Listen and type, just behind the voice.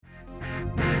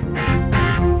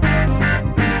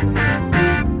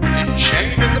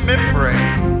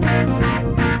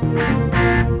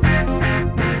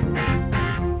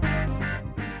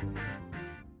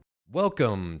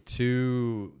Welcome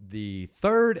to the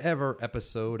third ever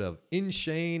episode of In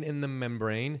Shane in the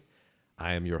Membrane.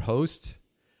 I am your host.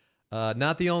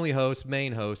 Not the only host,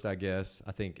 main host, I guess.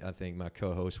 I think my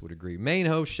co-host would agree. Main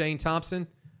host, Shane Thompson,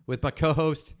 with my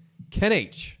co-host, Ken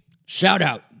H. Shout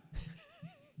out.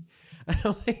 I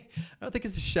don't think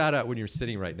it's a shout out when you're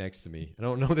sitting right next to me. I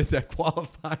don't know that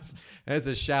qualifies as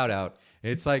a shout out.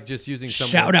 It's like just using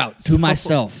shout out to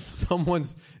myself.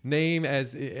 Someone's name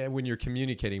as when you're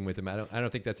communicating with them. I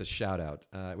don't think that's a shout out.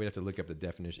 We'd have to look up the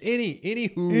definition.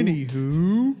 Anywho,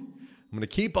 I'm gonna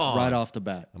keep on Right off the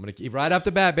bat. I'm gonna keep right off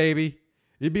the bat, baby.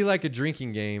 It'd be like a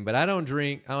drinking game, but I don't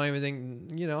drink. I don't even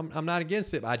think, I'm not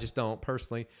against it. I just don't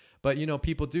personally. But,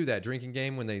 people do that drinking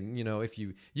game when they, if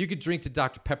you could drink to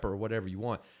Dr. Pepper or whatever you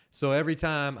want. So every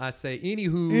time I say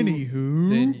anywho,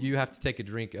 then you have to take a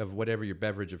drink of whatever your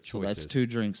beverage of choice is. So that's 2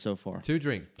 drinks so far. 2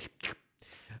 drinks.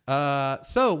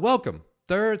 So welcome.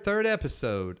 Third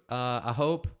episode. I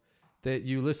hope that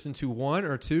you listened to 1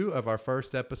 or 2 of our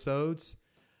first episodes.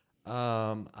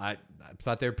 I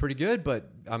thought they were pretty good,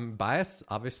 but I'm biased,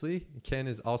 obviously. Ken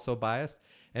is also biased.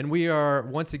 And we are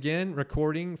once again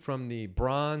recording from the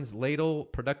Bronze Ladle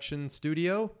Production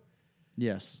Studio.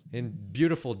 Yes. In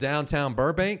beautiful downtown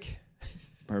Burbank.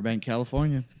 Burbank,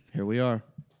 California. Here we are.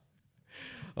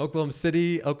 Oklahoma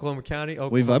City, Oklahoma County,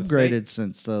 Oklahoma We've upgraded State.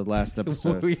 Since the last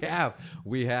episode. We have.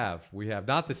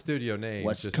 Not the studio name.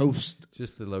 West Coast.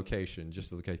 Just the location.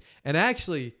 And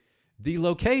actually, the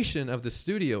location of the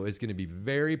studio is going to be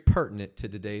very pertinent to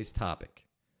today's topic.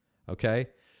 Okay?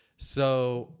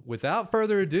 So, without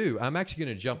further ado, I'm actually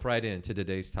going to jump right into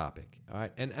today's topic. All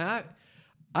right? And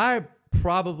I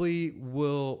probably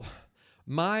will,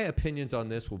 my opinions on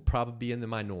this will probably be in the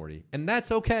minority. And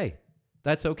that's okay.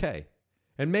 That's okay.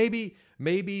 And maybe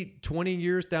 20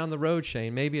 years down the road,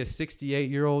 Shane, maybe a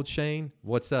 68-year-old Shane.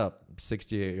 What's up,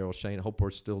 68-year-old Shane? I hope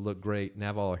we still look great and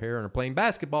have all our hair and are playing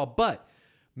basketball. But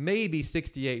maybe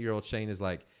 68-year-old Shane is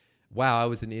like, wow, I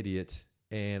was an idiot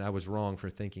and I was wrong for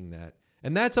thinking that.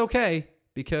 And that's okay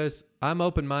because I'm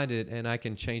open-minded and I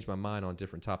can change my mind on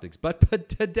different topics. But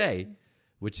today,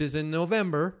 which is in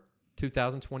November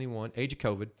 2021, age of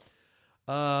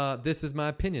COVID, this is my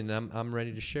opinion. I'm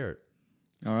ready to share it.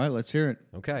 All right, let's hear it.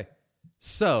 Okay.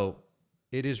 So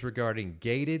it is regarding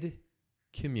gated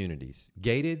communities.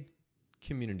 Gated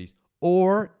communities,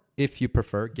 or if you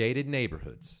prefer, gated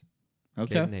neighborhoods.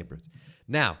 Okay. Gated neighborhoods.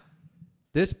 Now,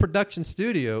 this production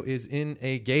studio is in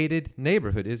a gated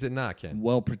neighborhood, is it not, Ken?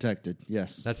 Well protected,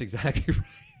 yes. That's exactly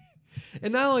right.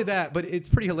 And not only that, but it's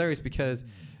pretty hilarious because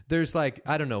there's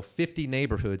 50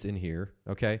 neighborhoods in here,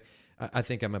 okay? I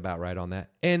think I'm about right on that.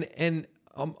 And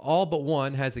all but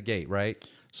one has a gate, right?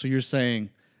 So you're saying,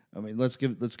 let's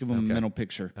give them a mental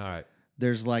picture. All right.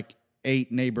 There's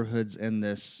 8 neighborhoods in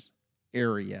this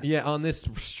area. Yeah, on this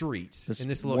street. In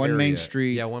this little one area. Main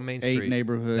Street. Yeah, one main street. 8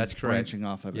 neighborhoods. That's correct. Branching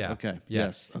off of it. Yeah. Okay. Yeah.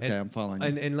 Yes. Okay, I'm following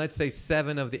you. And let's say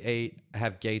 7 of the 8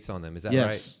 have gates on them. Is that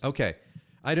Yes. right? Okay.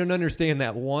 I don't understand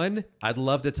that one. I'd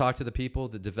love to talk to the people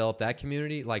that developed that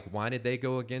community. Why did they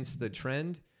go against the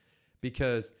trend?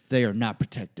 Because they are not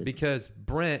protected. Because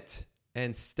Brent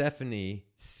and Stephanie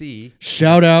C.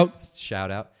 Shout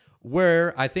out.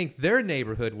 Where I think their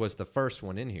neighborhood was the first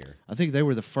one in here. I think they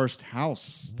were the first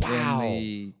house in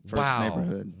the first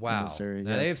neighborhood in this area.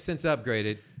 Now, they have since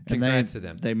upgraded. Congrats to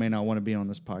them. They may not want to be on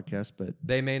this podcast, but...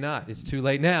 They may not. It's too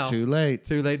late now. Too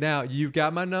late now. You've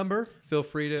got my number. Feel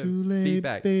free to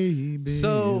feedback. Baby,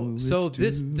 so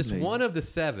this one of the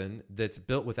 7 that's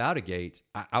built without a gate,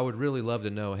 I would really love to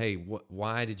know, hey,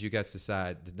 why did you guys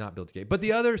decide to not build a gate? But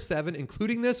the other 7,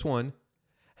 including this one,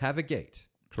 have a gate,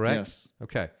 correct? Yes.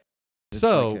 Okay. It's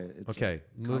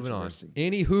moving on. controversy.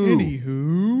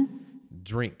 Anywho,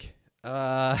 drink.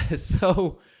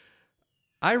 So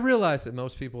I realize that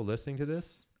most people listening to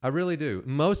this, I really do.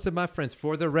 Most of my friends,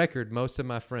 for the record,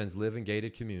 live in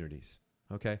gated communities.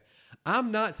 Okay.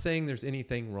 I'm not saying there's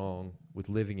anything wrong with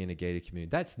living in a gated community.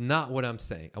 That's not what I'm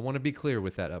saying. I want to be clear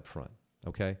with that up front.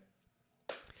 Okay.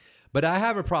 But I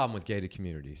have a problem with gated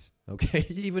communities. Okay.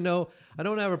 Even though I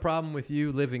don't have a problem with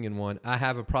you living in one, I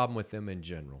have a problem with them in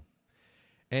general.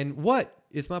 And what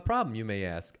is my problem, you may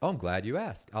ask? Oh, I'm glad you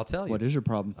asked. I'll tell you. What is your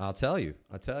problem? I'll tell you.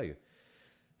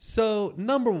 So,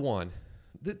 number one,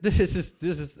 this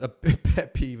is a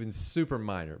pet peeve and super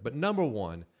minor. But number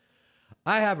one,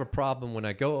 I have a problem when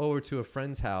I go over to a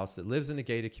friend's house that lives in a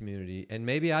gated community, and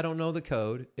maybe I don't know the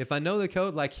code. If I know the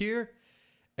code, like here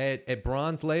at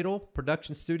Bronze Ladle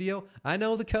Production Studio, I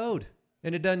know the code.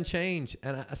 And it doesn't change.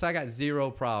 So I got 0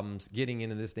 problems getting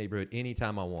into this neighborhood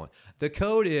anytime I want. The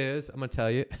code is, I'm going to tell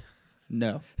you.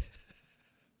 No.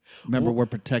 Remember, we're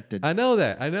protected. I know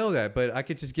that. But I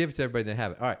could just give it to everybody and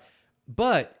have it. All right.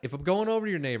 But if I'm going over to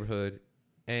your neighborhood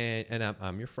and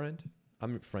I'm your friend,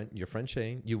 your friend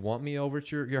Shane, you want me over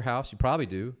to your house, you probably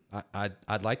do.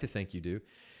 I'd like to think you do.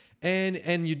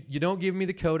 And you don't give me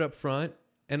the code up front,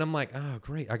 and I'm like, oh,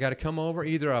 great. I got to come over.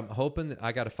 Either I'm hoping that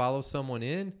I got to follow someone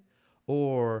in,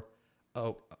 or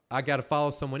I got to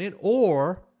follow someone in,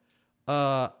 or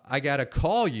I got to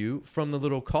call you from the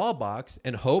little call box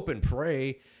and hope and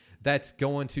pray that's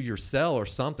going to your cell or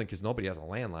something, because nobody has a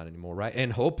landline anymore, right?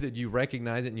 And hope that you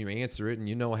recognize it and you answer it and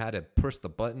you know how to push the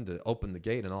button to open the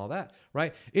gate and all that,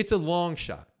 right? It's a long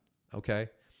shot, okay?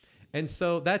 And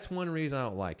so that's one reason I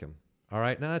don't like him. All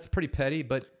right, now that's pretty petty,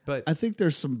 but I think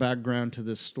there's some background to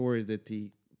this story that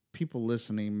the people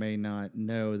listening may not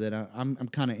know. That I'm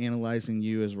kind of analyzing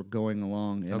you as we're going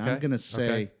along, and I'm going to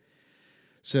say,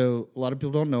 so a lot of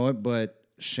people don't know it, but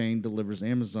Shane delivers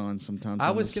Amazon sometimes.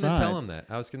 I was going to tell him that.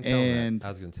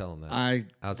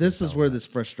 This is where this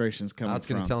frustration is coming from. I was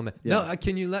going to tell him that. Yeah. No,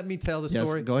 can you let me tell the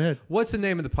story? Go ahead. What's the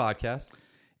name of the podcast?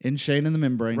 In Shane and the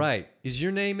Membrane. Right. Is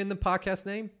your name in the podcast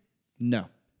name? No.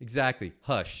 Exactly.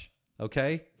 Hush.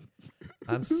 Okay?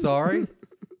 I'm sorry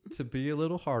to be a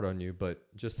little hard on you, but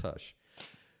just hush.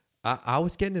 I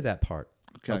was getting to that part.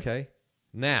 Okay?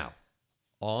 Now,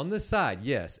 on the side,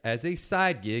 yes, as a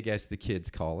side gig, as the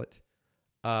kids call it,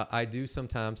 I do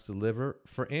sometimes deliver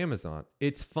for Amazon.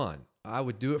 It's fun. I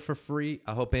would do it for free.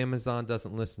 I hope Amazon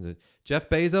doesn't listen to it. Jeff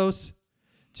Bezos,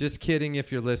 just kidding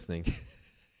if you're listening.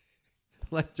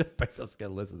 Like Jeff Bezos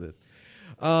going to listen to this.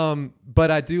 But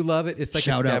I do love it. It's like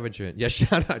a scavenger hunt. Yeah,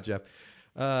 shout out, Jeff.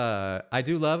 I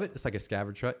do love it. It's like a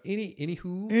scavenger hunt.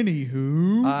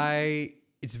 Anywho,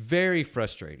 it's very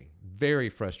frustrating. Very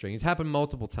frustrating. It's happened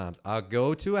multiple times. I'll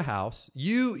go to a house.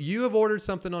 You have ordered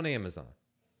something on Amazon.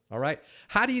 All right.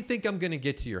 How do you think I'm going to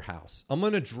get to your house? I'm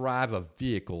going to drive a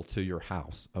vehicle to your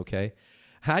house. Okay.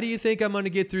 How do you think I'm going to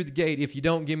get through the gate if you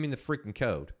don't give me the freaking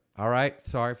code? All right.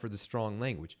 Sorry for the strong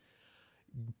language.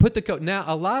 Put the code.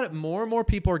 Now, more and more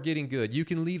people are getting good. You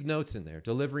can leave notes in there,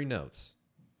 delivery notes.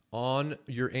 On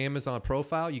your Amazon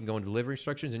profile, you can go in delivery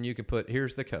instructions and you can put,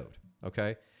 here's the code,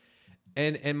 okay?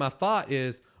 And my thought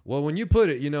is, well, when you put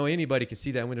it, anybody can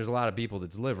see that when there's a lot of people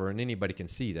that deliver and anybody can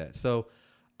see that. So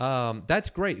that's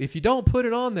great. If you don't put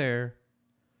it on there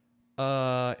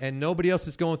and nobody else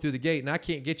is going through the gate and I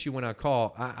can't get you when I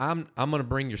call, I'm going to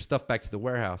bring your stuff back to the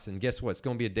warehouse, and guess what? It's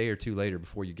going to be a day or two later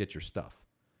before you get your stuff.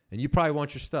 And you probably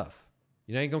want your stuff.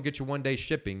 You ain't going to get your one-day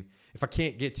shipping if I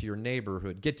can't get to your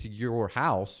neighborhood, get to your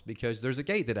house, because there's a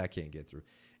gate that I can't get through.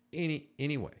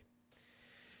 Anyway.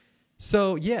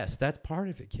 So, yes, that's part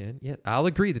of it, Ken. Yeah, I'll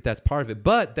agree that that's part of it.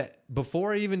 But that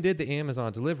before I even did the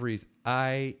Amazon deliveries,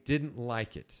 I didn't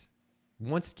like it.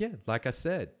 Once again, like I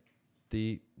said,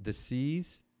 the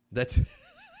C's, that's...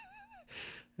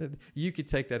 you could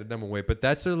take that a number way, but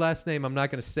that's their last name. I'm not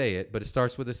going to say it, but it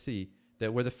starts with a C.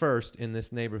 That we're the first in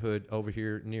this neighborhood over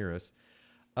here near us.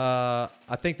 I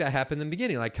think that happened in the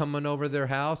beginning, like coming over to their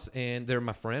house, and they're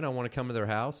my friend. I want to come to their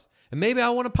house, and maybe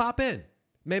I want to pop in.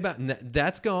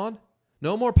 That's gone.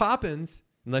 No more pop-ins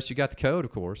unless you got the code,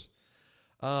 of course.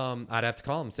 I'd have to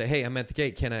call them and say, "Hey, I'm at the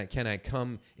gate. Can I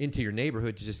come into your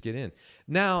neighborhood to just get in?"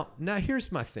 Now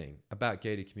here's my thing about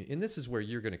gated community, and this is where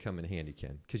you're going to come in handy,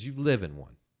 Ken, because you live in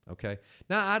one. Okay.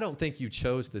 Now, I don't think you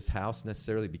chose this house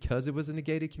necessarily because it was in a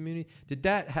gated community. Did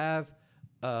that have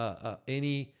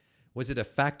was it a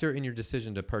factor in your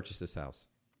decision to purchase this house?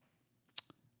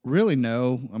 Really,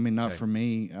 no. I mean, not for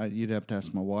me. You'd have to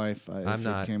ask my wife if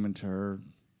it came into her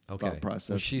thought process.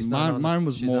 Well, she's mine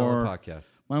was more on the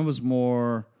podcast. Mine was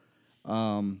more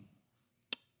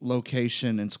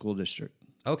location and school district.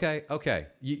 Okay.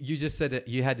 You just said that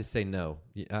you had to say no.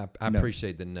 I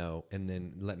appreciate the no, and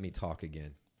then let me talk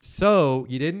again. So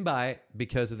you didn't buy it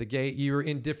because of the gate. You were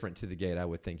indifferent to the gate, I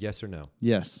would think. Yes or no?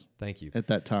 Yes. Thank you. At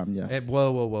that time, yes.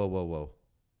 Whoa.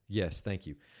 Yes, thank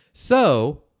you.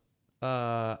 So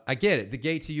I get it. The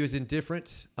gate to you is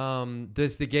indifferent.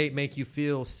 Does the gate make you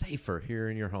feel safer here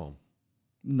in your home?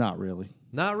 Not really.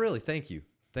 Not really. Thank you.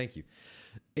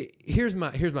 Here's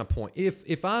my point.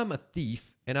 If I'm a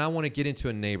thief and I want to get into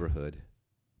a neighborhood,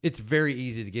 it's very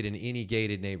easy to get in any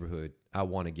gated neighborhood I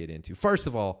want to get into. First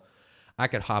of all, I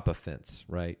could hop a fence,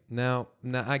 right? Now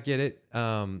I get it.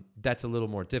 That's a little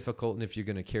more difficult, and if you're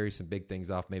going to carry some big things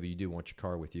off, maybe you do want your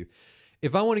car with you.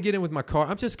 If I want to get in with my car,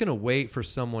 I'm just going to wait for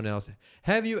someone else.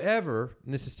 Have you ever,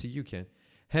 and this is to you, Ken,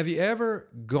 have you ever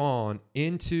gone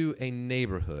into a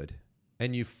neighborhood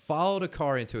and you followed a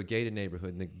car into a gated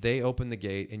neighborhood and they opened the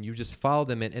gate and you just followed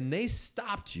them in and they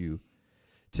stopped you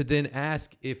to then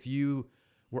ask if you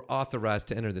were authorized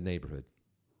to enter the neighborhood?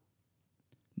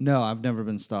 No, I've never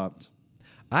been stopped.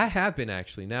 I have been,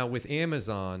 actually. Now, with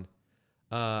Amazon,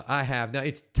 I have. Now,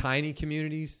 it's tiny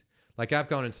communities. Like I've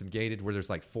gone in some gated where there's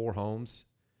like 4 homes,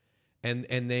 and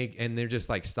they're just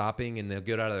like stopping, and they'll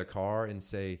get out of their car and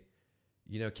say,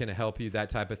 can I help you? That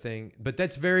type of thing. But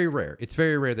that's very rare. It's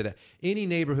very rare that any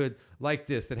neighborhood like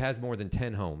this that has more than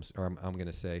 10 homes, or I'm going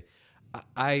to say,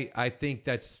 I think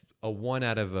that's a 1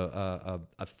 out of a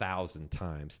 1,000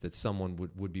 times that someone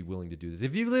would be willing to do this.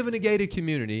 If you live in a gated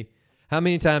community, how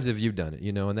many times have you done it?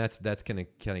 And that's going to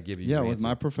kind of give you. Yeah, your with answer.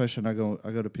 my profession, I go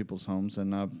to people's homes,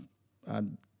 and I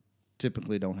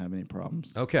typically don't have any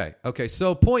problems. Okay.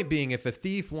 So point being, if a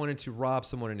thief wanted to rob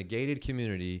someone in a gated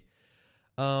community,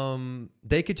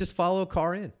 they could just follow a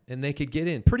car in, and they could get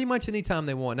in pretty much anytime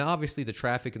they want. Now, obviously, the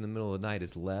traffic in the middle of the night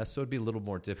is less, so it'd be a little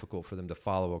more difficult for them to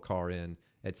follow a car in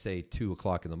at, say,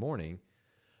 2:00 in the morning.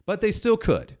 But they still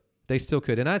could.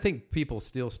 And I think people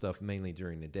steal stuff mainly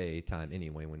during the daytime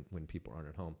anyway, when people aren't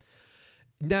at home.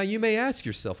 Now, you may ask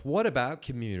yourself, what about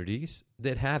communities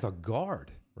that have a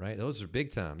guard, right? Those are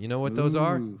big time. You know what those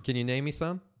are? Can you name me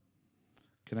some?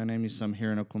 Can I name you some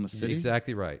here in Oklahoma City?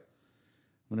 Exactly right.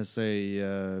 I'm going to say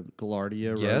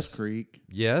Galardia, Yes. Rose Creek.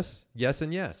 Yes,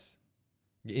 and yes.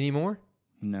 Any more?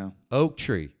 No. Oak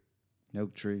Tree, 1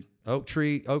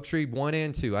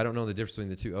 and 2. I don't know the difference between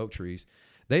the 2 oak trees.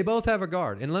 They both have a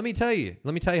guard. And let me tell you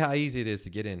how easy it is to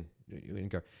get in.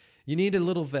 You need a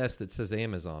little vest that says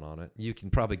Amazon on it. You can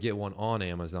probably get one on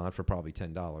Amazon for probably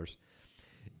 $10.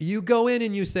 You go in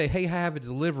and you say, hey, I have a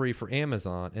delivery for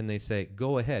Amazon. And they say,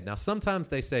 go ahead. Now, sometimes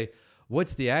they say,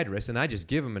 what's the address? And I just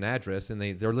give them an address, and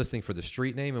they're listening for the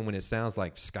street name. And when it sounds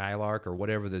like Skylark or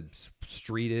whatever the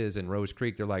street is in Rose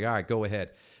Creek, they're like, all right, go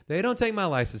ahead. They don't take my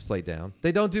license plate down.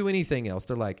 They don't do anything else.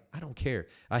 They're like, I don't care.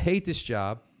 I hate this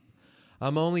job.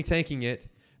 I'm only taking it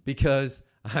because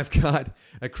I've got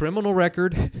a criminal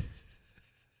record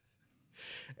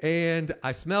and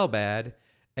I smell bad.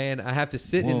 And I have to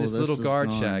sit in this little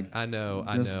guard shack. I know.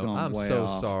 I'm so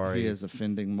sorry. He is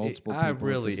offending multiple people. I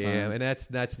really am, and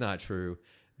that's not true.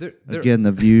 Again,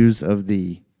 the views of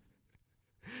the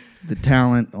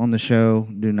talent on the show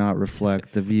do not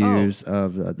reflect the views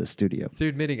of the studio. So you're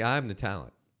admitting I'm the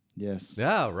talent. Yes.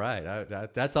 Oh, right.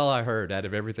 That's all I heard out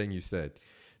of everything you said.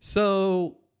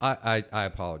 So I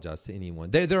apologize to anyone.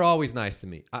 They're always nice to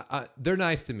me. They're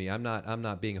nice to me. I'm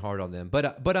not being hard on them.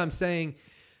 But I'm saying.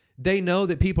 They know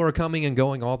that people are coming and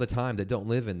going all the time that don't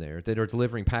live in there, that are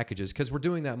delivering packages, because we're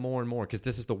doing that more and more because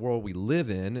this is the world we live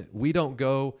in. We don't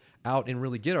go out and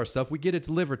really get our stuff. We get it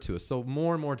delivered to us. So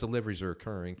more and more deliveries are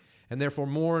occurring, and therefore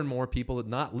more and more people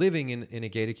not living in a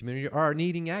gated community are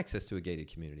needing access to a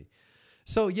gated community.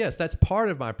 So, yes, that's part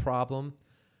of my problem.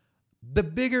 The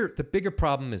bigger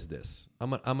problem is this. I'm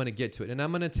going to get to it, and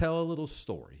I'm going to tell a little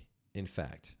story. In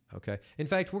fact,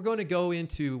 we're going to go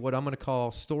into what I'm going to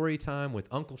call story time with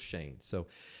Uncle Shane. So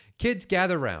kids,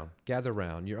 gather around.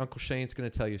 Your Uncle Shane's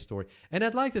going to tell you a story. And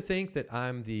I'd like to think that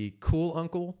I'm the cool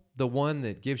uncle, the one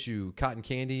that gives you cotton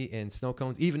candy and snow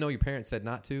cones, even though your parents said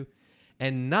not to,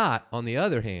 and not, on the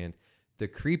other hand, the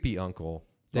creepy uncle.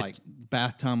 Like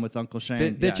bath time with Uncle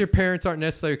Shane. That your parents aren't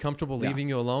necessarily comfortable leaving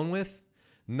you alone with.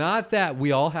 Not that.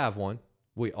 We all have one.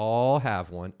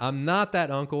 I'm not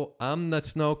that uncle. I'm the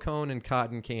snow cone and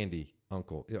cotton candy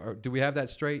uncle. Do we have that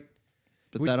straight?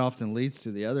 But that often leads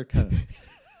to the other kind of...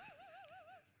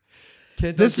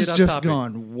 This has just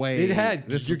gone way... It had.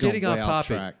 You're getting off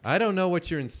topic. Track. I don't know what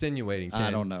you're insinuating, Ken.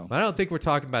 I don't know. I don't think we're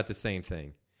talking about the same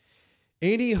thing.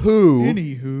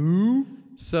 Anywho.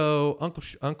 So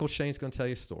Uncle Shane's going to tell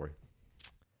you a story.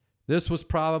 This was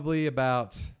probably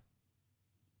about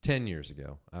 10 years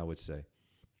ago, I would say.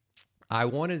 I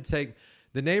wanted to take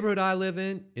the neighborhood I live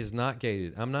in is not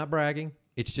gated. I'm not bragging.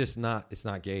 It's just not. It's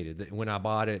not gated. When I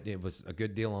bought it, it was a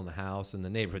good deal on the house, and the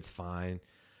neighborhood's fine,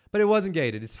 but it wasn't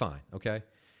gated. It's fine, okay.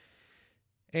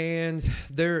 And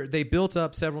they built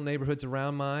up several neighborhoods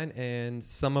around mine, and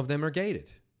some of them are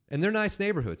gated, and they're nice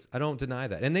neighborhoods. I don't deny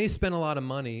that. And they spent a lot of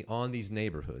money on these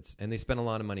neighborhoods, and they spent a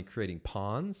lot of money creating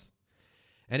ponds.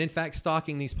 And in fact,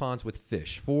 stocking these ponds with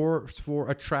fish for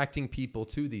attracting people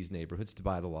to these neighborhoods to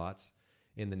buy the lots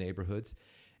in the neighborhoods.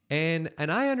 And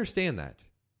I understand that,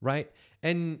 right?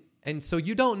 And so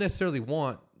you don't necessarily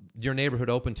want your neighborhood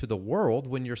open to the world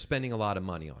when you're spending a lot of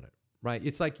money on it, right?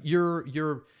 It's like your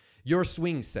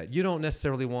swing set. You don't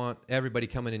necessarily want everybody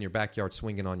coming in your backyard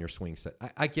swinging on your swing set.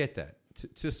 I get that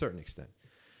to a certain extent.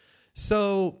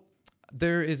 So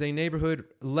there is a neighborhood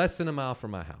less than a mile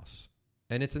from my house.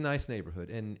 And it's a nice neighborhood,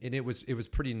 and it was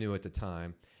pretty new at the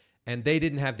time, and they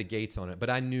didn't have the gates on it, but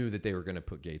I knew that they were going to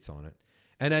put gates on it,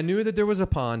 and I knew that there was a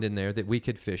pond in there that we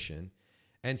could fish in,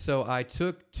 and so I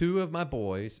took 2 of my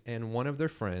boys and one of their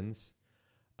friends,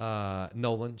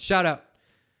 Nolan, shout out,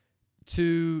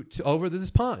 to over this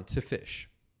pond to fish.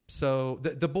 So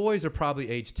the boys are probably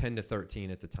age 10 to 13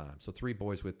 at the time. So 3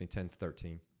 boys with me, 10 to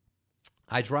 13.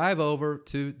 I drive over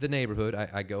to the neighborhood.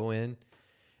 I go in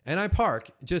and I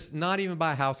park, just not even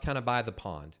by a house, kind of by the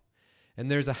pond. And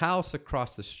there's a house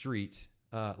across the street,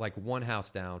 like one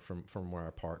house down from where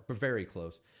I park, but very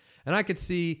close. And I could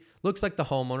see, looks like the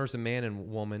homeowners, a man and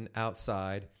woman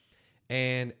outside.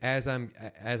 And as I'm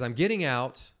getting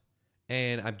out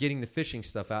and I'm getting the fishing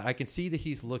stuff out, I can see that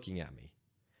he's looking at me.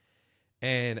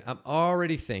 And I'm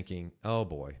already thinking, oh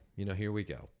boy, here we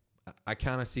go. I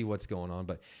kind of see what's going on,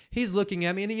 but he's looking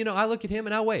at me and, I look at him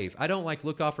and I wave. I don't like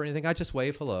look off or anything. I just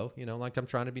wave hello, like I'm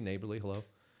trying to be neighborly hello.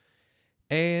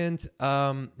 And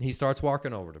he starts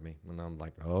walking over to me and I'm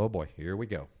like, oh boy, here we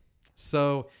go.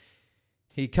 So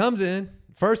he comes in.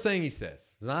 First thing he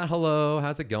says, it's not hello,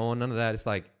 how's it going? None of that. It's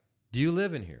like, do you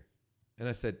live in here? And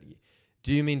I said,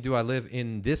 do you mean, do I live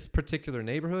in this particular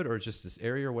neighborhood or just this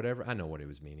area or whatever? I know what he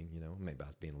was meaning, maybe I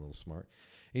was being a little smart.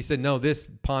 He said, no, this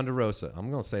Ponderosa. I'm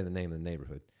going to say the name of the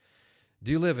neighborhood.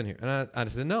 Do you live in here? And I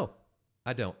said, no,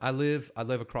 I don't. I live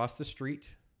across the street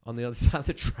on the other side of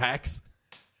the tracks.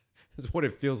 That's what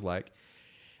it feels like.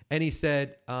 And he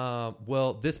said,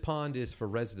 well, this pond is for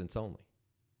residents only.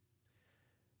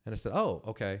 And I said, oh,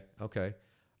 okay.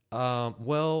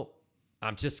 Well,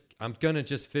 I'm going to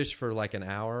just fish for like an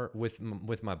hour with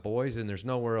my boys, and there's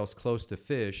nowhere else close to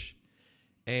fish.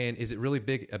 And is it really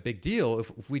a big deal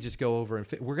if we just go over and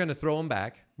we're going to throw them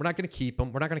back? We're not going to keep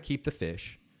them. We're not going to keep the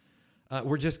fish.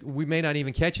 We may not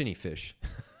even catch any fish.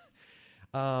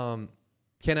 Can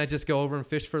I just go over and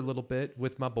fish for a little bit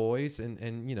with my boys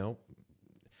and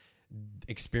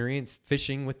experience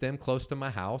fishing with them close to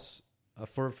my house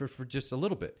for just a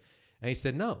little bit? And he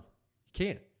said, no, you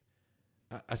can't.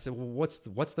 I said, well,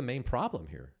 what's the main problem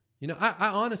here? I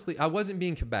honestly, I wasn't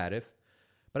being combative,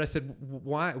 but I said,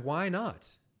 why not?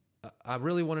 I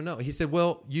really want to know. He said,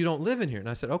 well, you don't live in here. And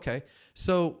I said, okay.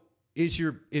 So is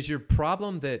your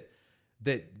problem that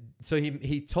so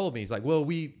he told me, he's like, well,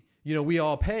 we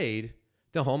all paid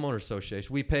the homeowner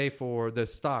association. We pay for the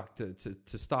stock to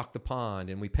stock the pond,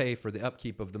 and we pay for the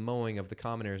upkeep of the mowing of the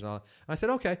common areas and all. I said,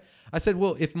 okay. I said,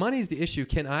 well, if money's the issue,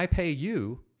 can I pay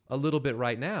you a little bit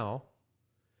right now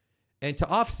and to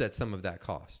offset some of that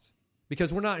cost?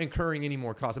 Because we're not incurring any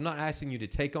more cost. I'm not asking you to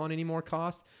take on any more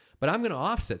cost, but I'm going to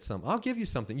offset some. I'll give you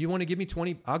something. You want to give me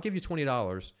 $20? I'll give you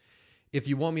 $20 if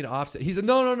you want me to offset. He said,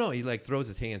 no. He like throws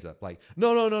his hands up like,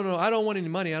 no. I don't want any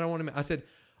money. I don't want to. I said,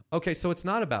 okay, so it's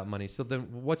not about money. So then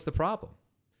what's the problem?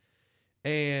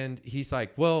 And he's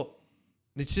like, well,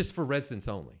 it's just for residents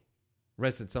only.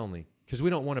 Because we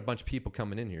don't want a bunch of people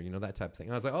coming in here, that type of thing.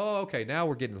 And I was like, oh, okay, now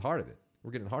we're getting to the heart of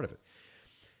it.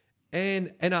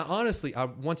 And I honestly,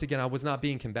 once again, I was not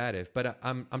being combative, but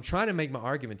I'm trying to make my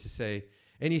argument to say,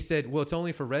 and he said, well, it's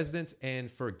only for residents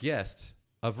and for guests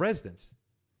of residents.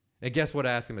 And guess what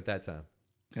I asked him at that time?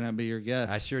 Can I be your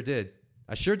guest? I sure did.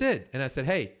 And I said,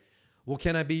 hey, well,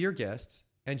 can I be your guest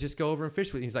and just go over and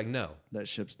fish with you? He's like, no. That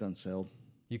ship's done sailed.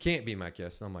 You can't be my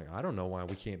guest. And I'm like, I don't know why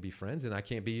we can't be friends and I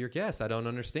can't be your guest. I don't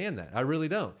understand that. I really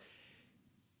don't.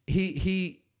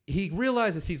 He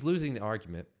realizes he's losing the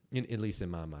argument. At least in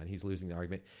my mind, he's losing the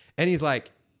argument. And he's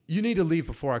like, you need to leave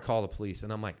before I call the police.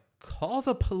 And I'm like, call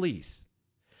the police?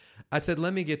 I said,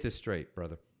 let me get this straight,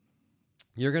 brother.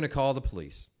 You're going to call the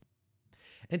police.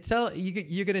 And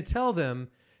you're going to tell them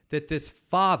that this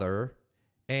father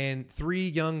and 3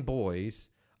 young boys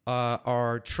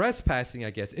are trespassing, I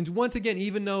guess. And once again,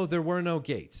 even though there were no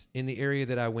gates in the area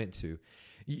that I went to,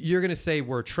 you're going to say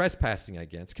we're trespassing, I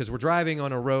guess, because we're driving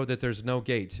on a road that there's no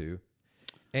gate to.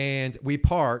 And we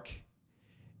park,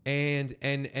 and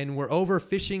we're over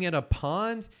fishing at a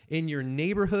pond in your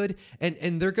neighborhood,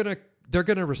 and they're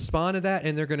gonna respond to that,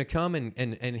 and they're gonna come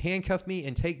and handcuff me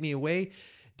and take me away.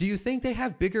 Do you think they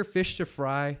have bigger fish to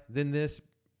fry than this?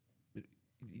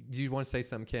 Do you want to say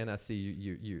something, Ken? I see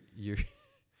you.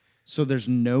 So there's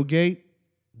no gate?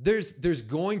 There's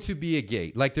going to be a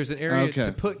gate. Like there's an area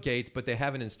to put gates, but they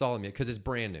haven't installed them yet because it's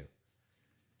brand new.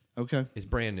 Okay. It's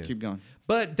brand new. Keep going.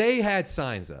 But they had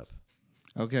signs up.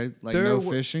 Okay, like no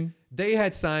fishing? They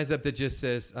had signs up that just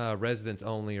says residents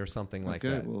only or something like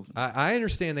that. Well, I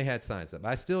understand they had signs up.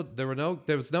 There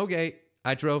was no gate.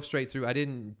 I drove straight through. I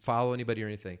didn't follow anybody or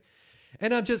anything.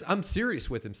 And I'm serious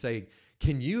with him saying,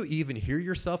 can you even hear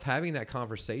yourself having that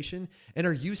conversation? And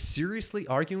are you seriously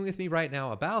arguing with me right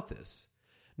now about this?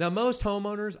 Now, most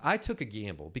homeowners, I took a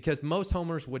gamble because most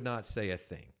homeowners would not say a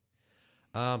thing.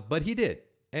 But he did.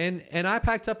 And I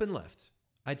packed up and left.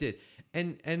 I did.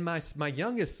 And my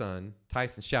youngest son,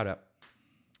 Tyson, shout out,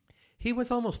 he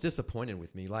was almost disappointed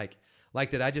with me. Like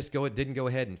that I just didn't go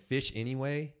ahead and fish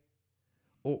anyway.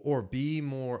 or be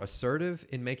more assertive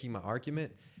in making my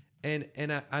argument. And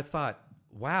I thought,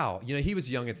 wow, he was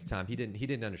young at the time. He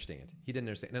didn't understand.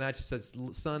 And I just said,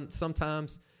 son,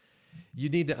 sometimes you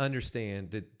need to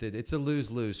understand that it's a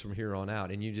lose-lose from here on out,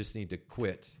 and you just need to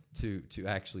quit to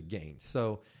actually gain.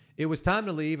 So it was time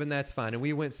to leave, and that's fine. And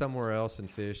we went somewhere else and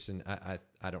fished, and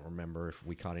I don't remember if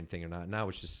we caught anything or not. And I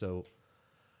was just so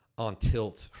on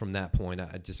tilt from that point.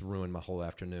 I just ruined my whole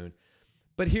afternoon.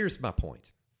 But here's my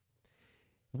point.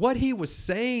 What he was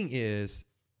saying is,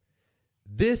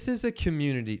 this is a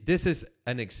community. This is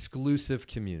an exclusive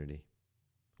community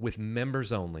with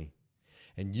members only.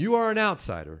 And you are an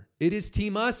outsider. It is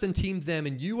team us and team them.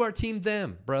 And you are team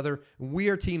them, brother. We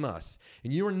are team us.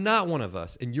 And you are not one of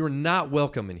us. And you're not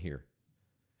welcome in here.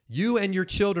 You and your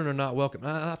children are not welcome.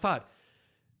 And I thought,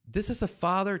 this is a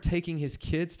father taking his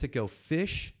kids to go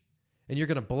fish. And you're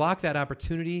going to block that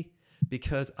opportunity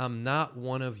because I'm not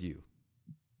one of you.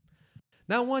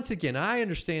 Now, once again, I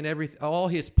understand all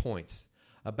his points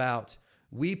about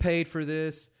we paid for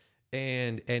this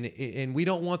and we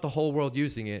don't want the whole world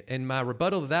using it. And my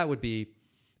rebuttal to that would be,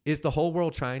 is the whole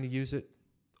world trying to use it?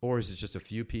 Or is it just a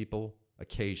few people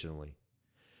occasionally?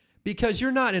 Because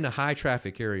you're not in a high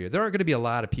traffic area. There aren't going to be a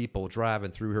lot of people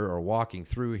driving through here or walking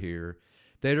through here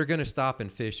that are going to stop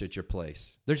and fish at your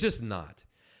place. There's just not.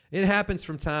 It happens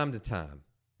from time to time.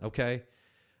 Okay?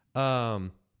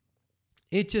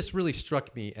 It just really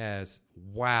struck me as,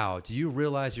 wow, do you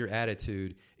realize your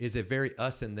attitude is a very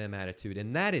us and them attitude?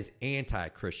 And that is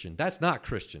anti-Christian. That's not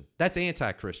Christian. That's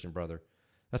anti-Christian, brother.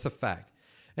 That's a fact.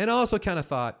 And I also kind of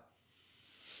thought,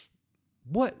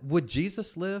 would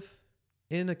Jesus live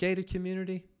in a gated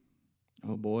community?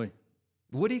 Oh, boy.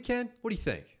 Would he, Ken? What do you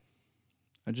think?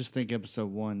 I just think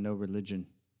episode 1, no religion.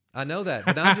 I know that,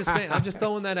 but I'm just saying, I'm just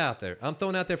throwing that out there. I'm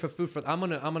throwing out there for food for, I'm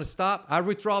gonna stop. I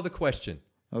withdraw the question.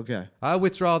 Okay. I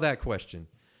withdraw that question.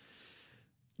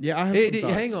 Yeah, I have some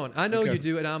thoughts. Hang on. I know you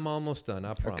do, and I'm almost done.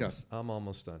 I promise. Okay. I'm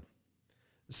almost done.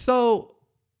 So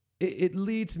it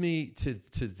leads me to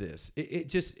this. It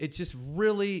just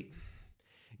really,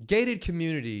 gated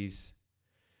communities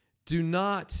do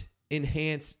not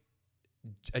enhance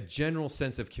a general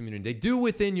sense of community. They do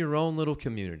within your own little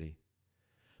community.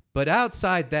 But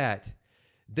outside that,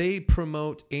 they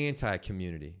promote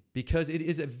anti-community because it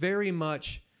is a very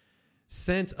much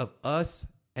sense of us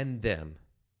and them.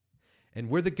 And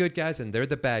we're the good guys and they're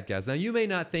the bad guys. Now, you may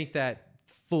not think that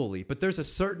fully, but there's a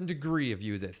certain degree of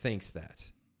you that thinks that.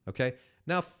 Okay?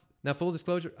 Now full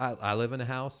disclosure, I live in a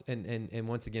house, and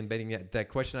once again, betting that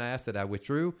question I asked that I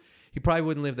withdrew, he probably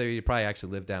wouldn't live there. He'd probably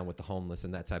actually live down with the homeless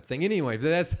and that type of thing. Anyway,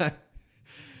 that's not...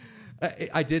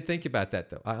 I did think about that,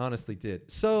 though. I honestly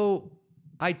did. So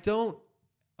I don't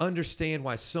understand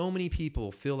why so many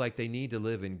people feel like they need to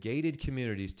live in gated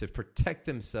communities to protect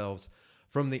themselves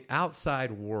from the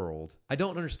outside world. I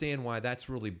don't understand why that's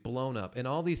really blown up. And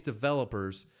all these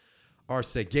developers are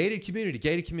saying, gated community.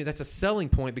 That's a selling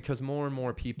point because more and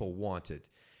more people want it.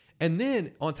 And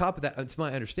then on top of that, it's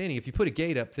my understanding, if you put a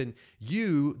gate up, then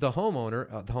you, the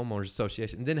homeowner, the homeowners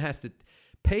association, then has to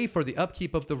pay for the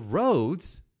upkeep of the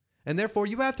roads. And therefore,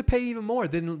 you have to pay even more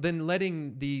than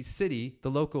letting the city,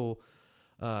 the local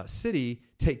city,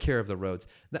 take care of the roads.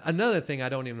 Now, another thing I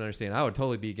don't even understand, I would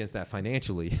totally be against that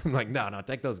financially. I'm like, no,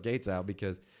 take those gates out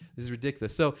because this is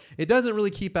ridiculous. So it doesn't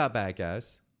really keep out bad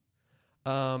guys.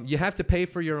 You have to pay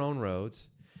for your own roads.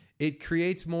 It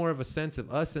creates more of a sense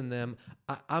of us and them.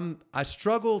 I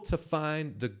struggle to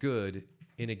find the good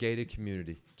in a gated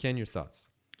community. Ken, your thoughts?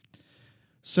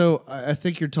 So I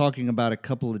think you're talking about a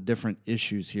couple of different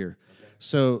issues here. Okay.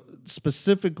 So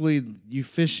specifically, you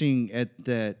fishing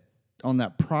on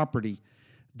that property,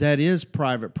 that is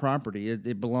private property.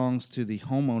 It belongs to the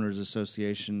homeowners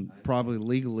association, probably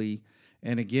legally.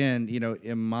 And again,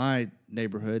 in my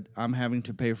neighborhood, I'm having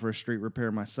to pay for a street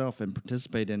repair myself and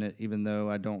participate in it, even though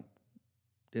I don't,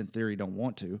 in theory, don't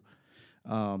want to.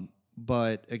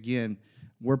 But again,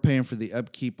 we're paying for the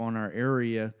upkeep on our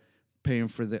area, paying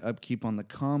for the upkeep on the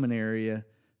common area,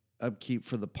 upkeep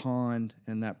for the pond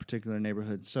in that particular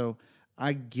neighborhood. So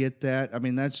I get that. I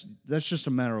mean, that's just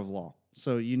a matter of law.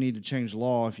 So you need to change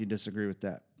law if you disagree with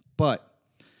that. But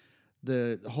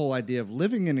the whole idea of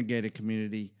living in a gated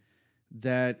community,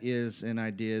 that is an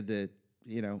idea that,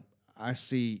 I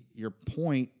see your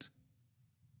point,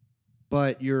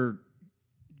 but you're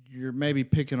maybe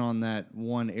picking on that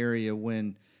one area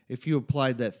when if you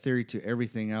applied that theory to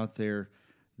everything out there,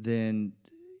 then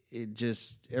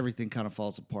everything kind of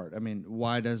falls apart. I mean,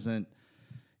 why doesn't,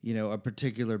 a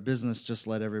particular business just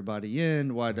let everybody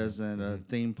in? Why doesn't a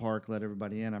theme park let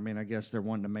everybody in? I mean, I guess they're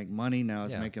wanting to make money now.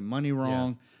 It's making money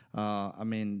wrong. Yeah.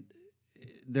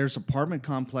 there's apartment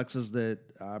complexes that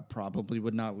I probably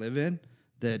would not live in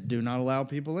that do not allow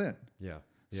people in. Yeah.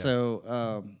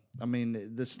 So, I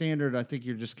mean, the standard, I think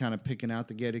you're just kind of picking out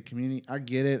the gated community. I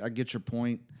get it. I get your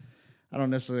point. I don't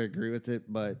necessarily agree with it,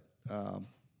 but,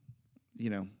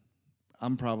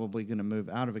 I'm probably going to move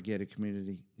out of a gated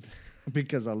community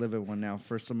because I live in one now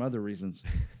for some other reasons.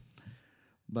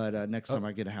 But next time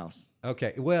I get a house.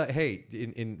 Okay. Well, hey,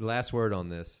 in last word on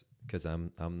this, because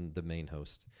I'm the main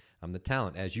host. I'm the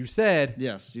talent, as you said.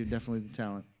 Yes, you're definitely the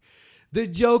talent. The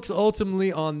joke's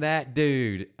ultimately on that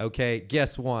dude. Okay,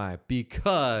 guess why?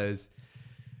 Because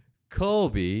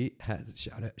Colby has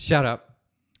shout out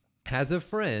has a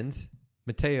friend,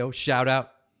 Mateo. Shout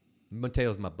out,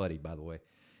 Mateo's my buddy, by the way,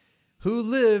 who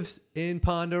lives in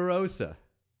Ponderosa,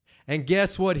 and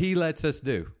guess what he lets us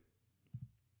do?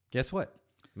 Guess what?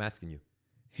 I'm asking you.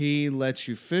 He lets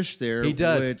you fish there. He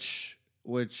does.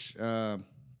 Which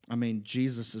I mean,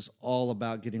 Jesus is all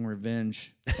about getting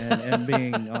revenge and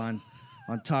being on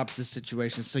top of the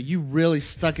situation. So you really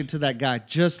stuck it to that guy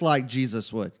just like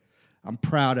Jesus would. I'm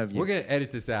proud of you. We're going to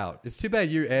edit this out. It's too bad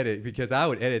you edit, because I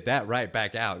would edit that right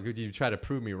back out. You try to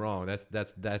prove me wrong.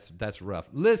 That's rough.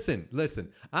 Listen.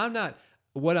 I'm not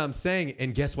what I'm saying.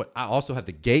 And guess what? I also have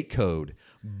the gate code.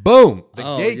 Boom.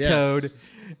 The gate code.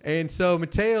 And so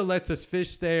Mateo lets us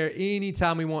fish there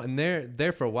anytime we want. And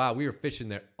there for a while, we were fishing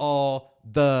there all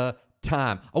the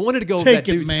time. I wanted to go to that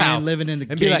dude's house, living in the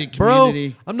and gated be like, community.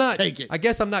 Bro, I'm not. Take it. I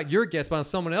guess I'm not your guest, but I'm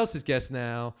someone else's guest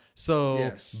now. So,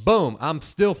 yes. Boom, I'm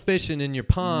still fishing in your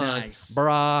pond,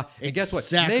 brah. And guess what?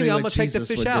 Exactly Maybe I'm what gonna take the Jesus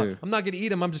fish would out. do. I'm not gonna eat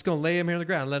them. I'm just gonna lay them here on the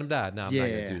ground and let them die. No, I'm not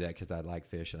gonna do that because I like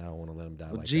fish and I don't want to let them die.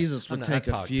 Like Jesus that. would take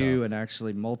a few and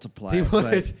actually multiply. He it,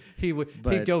 would. He would.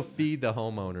 He'd go feed the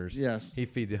homeowners. Yes, he'd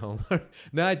feed the homeowners.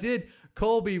 Now I did.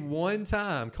 Colby one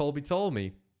time. Colby told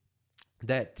me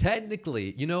that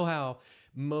technically, you know how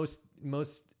most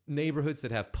neighborhoods that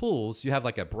have pools, you have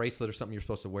like a bracelet or something you're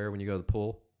supposed to wear when you go to the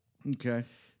pool. Okay.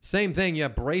 Same thing. You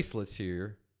have bracelets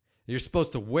here you're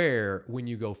supposed to wear when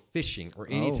you go fishing or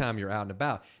anytime you're out and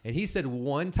about. And he said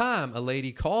one time a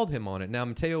lady called him on it. Now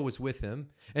Mateo was with him,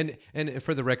 and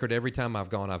for the record, every time I've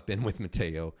gone, I've been with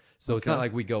Mateo. So it's not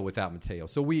like we go without Mateo.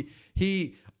 So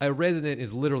a resident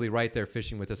is literally right there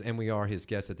fishing with us, and we are his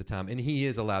guests at the time, and he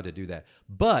is allowed to do that.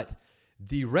 But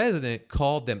the resident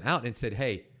called them out and said,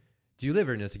 "Hey, do you live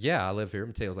here?" And it's like, "Yeah, I live here."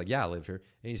 Mateo's like, "Yeah, I live here."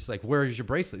 And he's like, "Where is your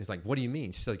bracelet?" He's like, "What do you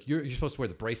mean?" She's like, you're supposed to wear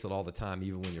the bracelet all the time,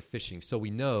 even when you're fishing. So we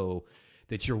know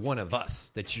that you're one of us,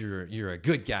 that you're a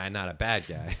good guy, not a bad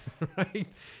guy. Right?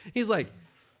 He's like,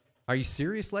 "Are you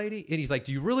serious, lady?" And he's like,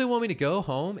 "Do you really want me to go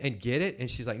home and get it?" And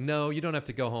she's like, "No, you don't have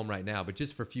to go home right now, but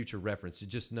just for future reference, you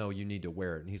just know you need to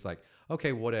wear it." And he's like,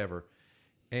 "Okay, whatever."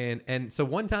 And so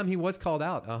one time he was called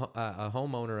out. A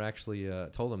homeowner actually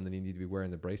told him that he needed to be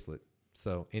wearing the bracelet.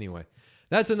 So anyway,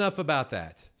 that's enough about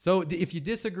that. So if you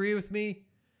disagree with me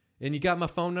and you got my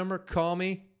phone number, call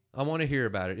me. I want to hear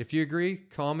about it. If you agree,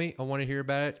 call me. I want to hear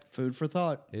about it. Food for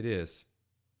thought. It is.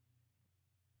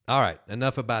 All right,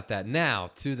 enough about that.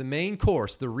 Now to the main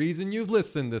course, the reason you've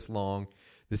listened this long.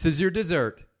 This is your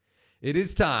dessert. It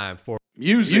is time for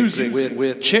Music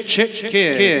with Chick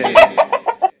Ken.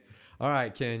 All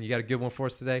right, Ken, you got a good one for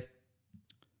us today?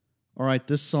 All right,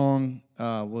 this song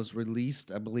was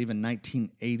released, I believe, in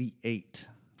 1988.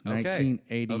 Okay.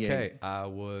 1988. Okay, I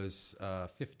was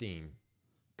 15.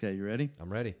 Okay, you ready?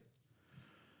 I'm ready.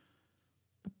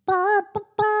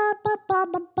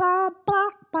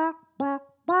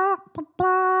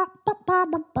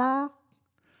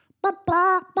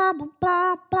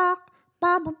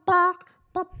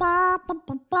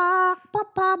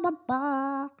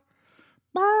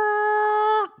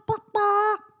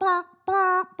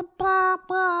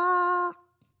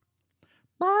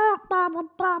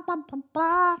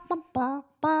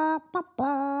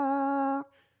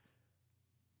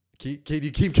 Can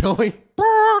you keep going?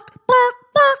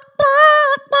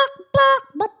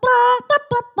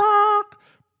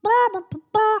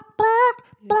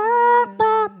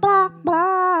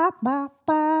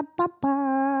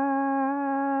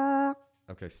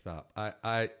 Okay, stop.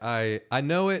 I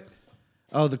know it.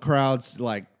 Oh, the crowd's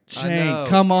like, Shane,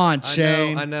 come on,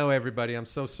 Shane. I know everybody. I'm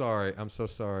so sorry.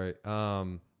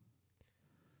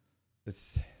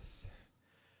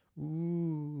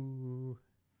 Ooh.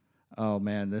 Oh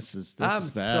man, this is bad. I'm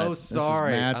so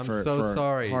sorry. I'm so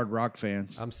sorry. Hard rock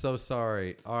fans. I'm so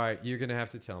sorry. All right, you're gonna have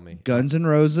to tell me. Guns N'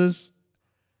 Roses.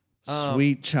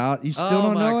 Sweet Child. You still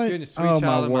don't know it? Goodness, Sweet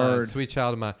Child of Mine. Sweet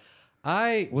Child of Mine.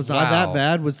 I that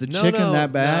bad? Was the chicken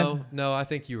that bad? No, I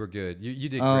think you were good. You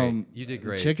did great. You did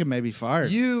great. The chicken may be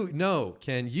fired.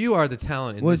 Ken, you are the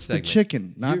talent in this segment. The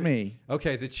chicken, not me.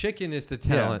 Okay, the chicken is the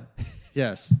talent. Yeah.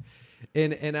 Yes.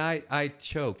 And I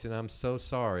choked, and I'm so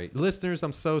sorry. Listeners,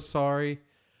 I'm so sorry.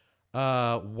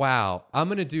 Wow. I'm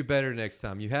going to do better next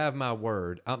time. You have my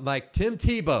word. I'm like Tim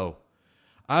Tebow.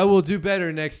 I will do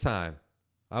better next time.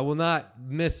 I will not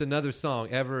miss another song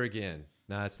ever again.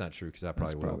 No, that's not true because I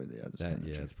probably will.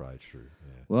 That's probably true.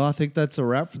 Yeah. Well, I think that's a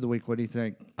wrap for the week. What do you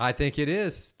think? I think it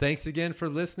is. Thanks again for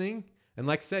listening. And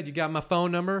like I said, you got my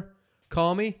phone number.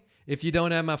 Call me. If you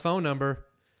don't have my phone number,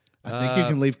 I think you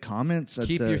can leave comments at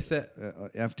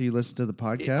after you listen to the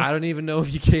podcast. I don't even know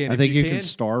if you can. I think you can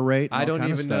star rate. I don't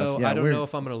even know. Yeah, I don't know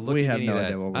if I'm going to look at any of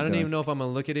that. I don't even know if I'm going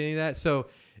to look at any of that. So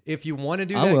if you want to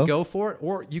do that, go for it.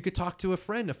 Or you could talk to a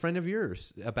friend of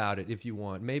yours about it if you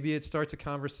want. Maybe it starts a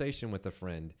conversation with a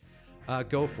friend.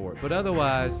 Go for it. But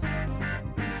otherwise,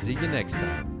 see you next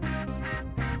time.